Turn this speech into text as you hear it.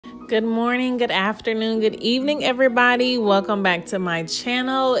Good morning, good afternoon, good evening, everybody. Welcome back to my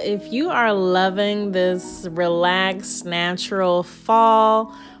channel. If you are loving this relaxed, natural,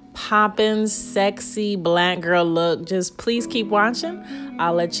 fall, poppin', sexy black girl look, just please keep watching.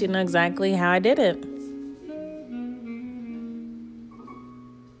 I'll let you know exactly how I did it.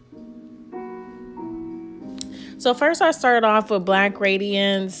 So first I started off with Black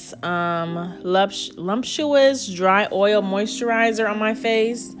Radiance Lumptuous Dry Oil Moisturizer on my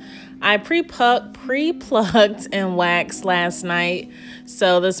face. I pre-plucked and waxed last night.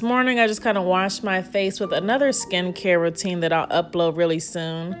 So this morning I just kind of washed my face with another skincare routine that I'll upload really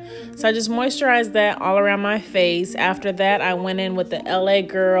soon. So I just moisturized that all around my face. After that I went in with the LA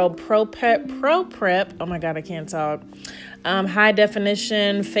Girl Pro Prep. Oh my God, I can't talk. High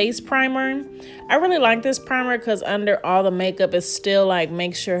definition face primer. I really like this primer because under all the makeup it still like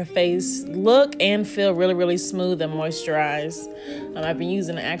makes your face look and feel really smooth and moisturized. I've been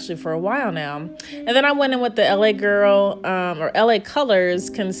using it actually for a while now. And then I went in with the LA Girl or LA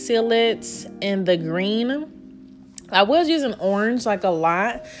Colors Conceal It in the green. I was using orange like a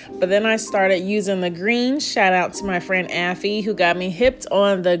lot, but then I started using the green. Shout out to my friend Affy who got me hipped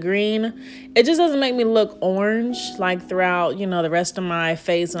on the green. It just doesn't make me look orange like throughout, you know, the rest of my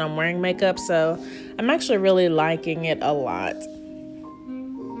face when I'm wearing makeup. So I'm actually really liking it a lot.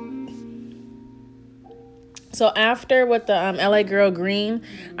 So after with the LA Girl Green,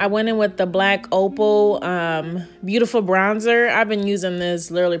 I went in with the Black Opal Beautiful Bronzer. I've been using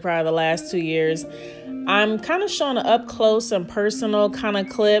this literally probably the last 2 years. I'm kind of showing an up close and personal kind of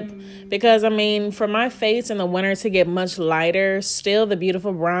clip because I mean for my face in the winter to get much lighter, still the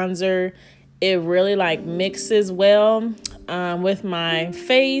Beautiful Bronzer, it really like mixes well with my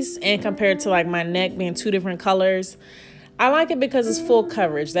face, and compared to like my neck being two different colors. I like it because it's full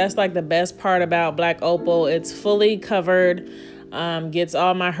coverage. That's like the best part about Black Opal. It's fully covered, gets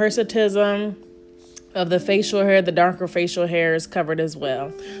all my hirsutism of the facial hair, the darker facial hair is covered as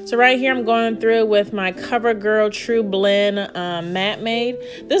well. So right here I'm going through with my COVERGIRL True Blend Matte Made.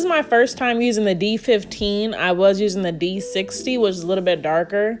 This is my first time using the D15. I was using the D60, which is a little bit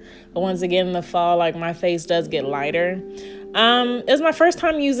darker, but once again in the fall, like my face does get lighter. It was my first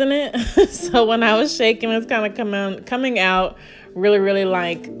time using it, so when I was shaking, it's kind of coming out really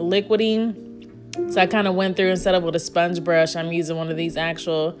like liquidy. So I kind of went through, instead of with a sponge brush, I'm using one of these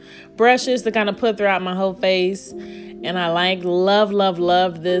actual brushes to kind of put throughout my whole face. And I like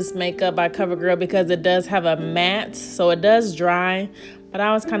love this makeup by COVERGIRL because it does have a matte, so it does dry, but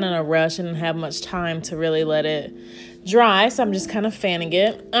I was kind of in a rush and didn't have much time to really let it dry, so I'm just kind of fanning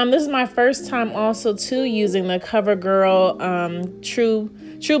it. This is my first time also too using the COVERGIRL True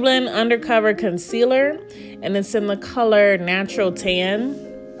Blend Undercover Concealer, and it's in the color Natural Tan.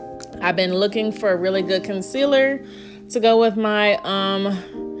 I've been looking for a really good concealer to go with my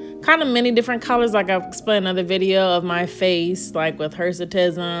kind of many different colors, like I've explained in another video of my face, like with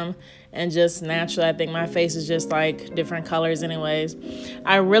hirsutism and just naturally. I think my face is just like different colors anyways.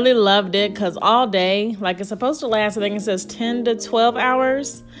 I really loved it because all day, like it's supposed to last, I think it says 10 to 12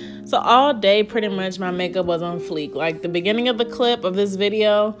 hours. So all day pretty much my makeup was on fleek. Like the beginning of the clip of this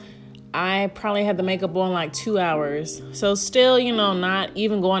video, I probably had the makeup on like 2 hours. So still, you know, not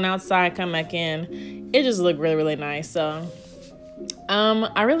even going outside, come back in, it just looked really nice. So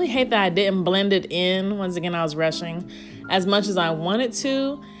I really hate that I didn't blend it in. Once again, I was rushing as much as I wanted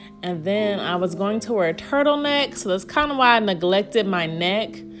to. And then I was going to wear a turtleneck. So that's kind of why I neglected my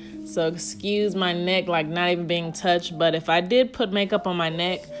neck. So excuse my neck like not even being touched. But if I did put makeup on my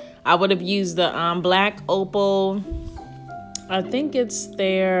neck, I would have used the Black Opal. I think it's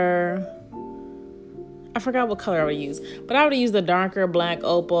their, I forgot what color I would use, but I would use the darker Black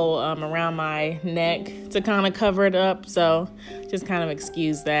Opal around my neck to kind of cover it up. So just kind of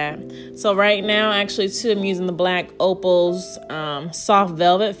excuse that. So right now, actually too, I'm using the Black Opal's Soft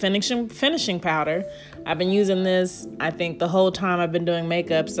Velvet finishing powder. I've been using this, I think, the whole time I've been doing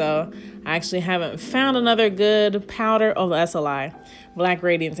makeup. So I actually haven't found another good powder. Oh, that's a lie. Black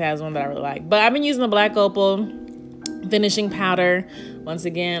Radiance has one that I really like, but I've been using the Black Opal finishing powder. Once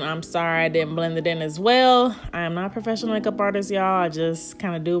again, I'm sorry I didn't blend it in as well. I am not a professional makeup artist, y'all. I just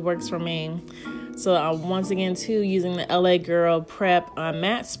kind of do what works for me. So once again too, using the LA Girl Prep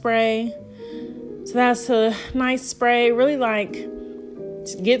matte spray. So that's a nice spray. Really like,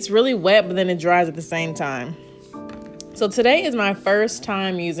 it gets really wet, but then it dries at the same time. So today is my first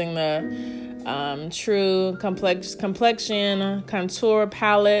time using the True Complexion Contour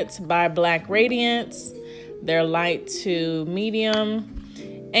Palette by Black Radiance. They're light to medium.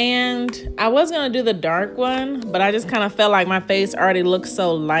 And I was gonna do the dark one, but I just kind of felt like my face already looks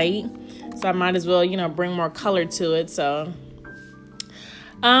so light. So I might as well, you know, bring more color to it. So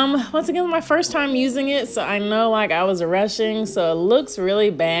Once again, my first time using it, so I know like I was rushing, so it looks really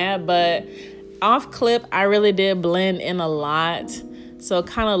bad, but off clip, I really did blend in a lot. So it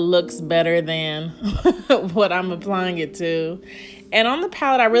kind of looks better than what I'm applying it to. And on the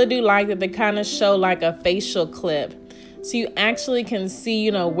palette, I really do like that they kind of show like a facial clip. So you actually can see,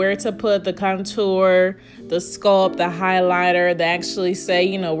 you know, where to put the contour, the sculpt, the highlighter. They actually say,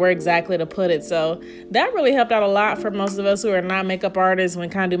 you know, where exactly to put it. So that really helped out a lot for most of us who are not makeup artists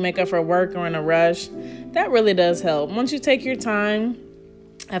when kind of do makeup for work or in a rush. That really does help. Once you take your time,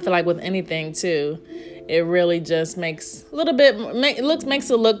 I feel like with anything too, it really just makes a little bit,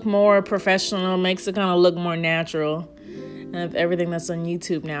 makes it look more professional, makes it kind of look more natural. Of everything that's on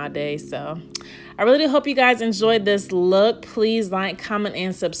YouTube nowadays. So I really do hope you guys enjoyed this look. Please like, comment,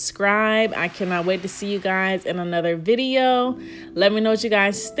 and subscribe. I cannot wait to see you guys in another video. Let me know what you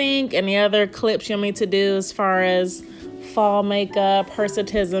guys think. Any other clips you want me to do as far as fall makeup,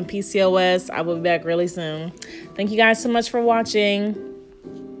 hirsutism, PCOS. I will be back really soon. Thank you guys so much for watching.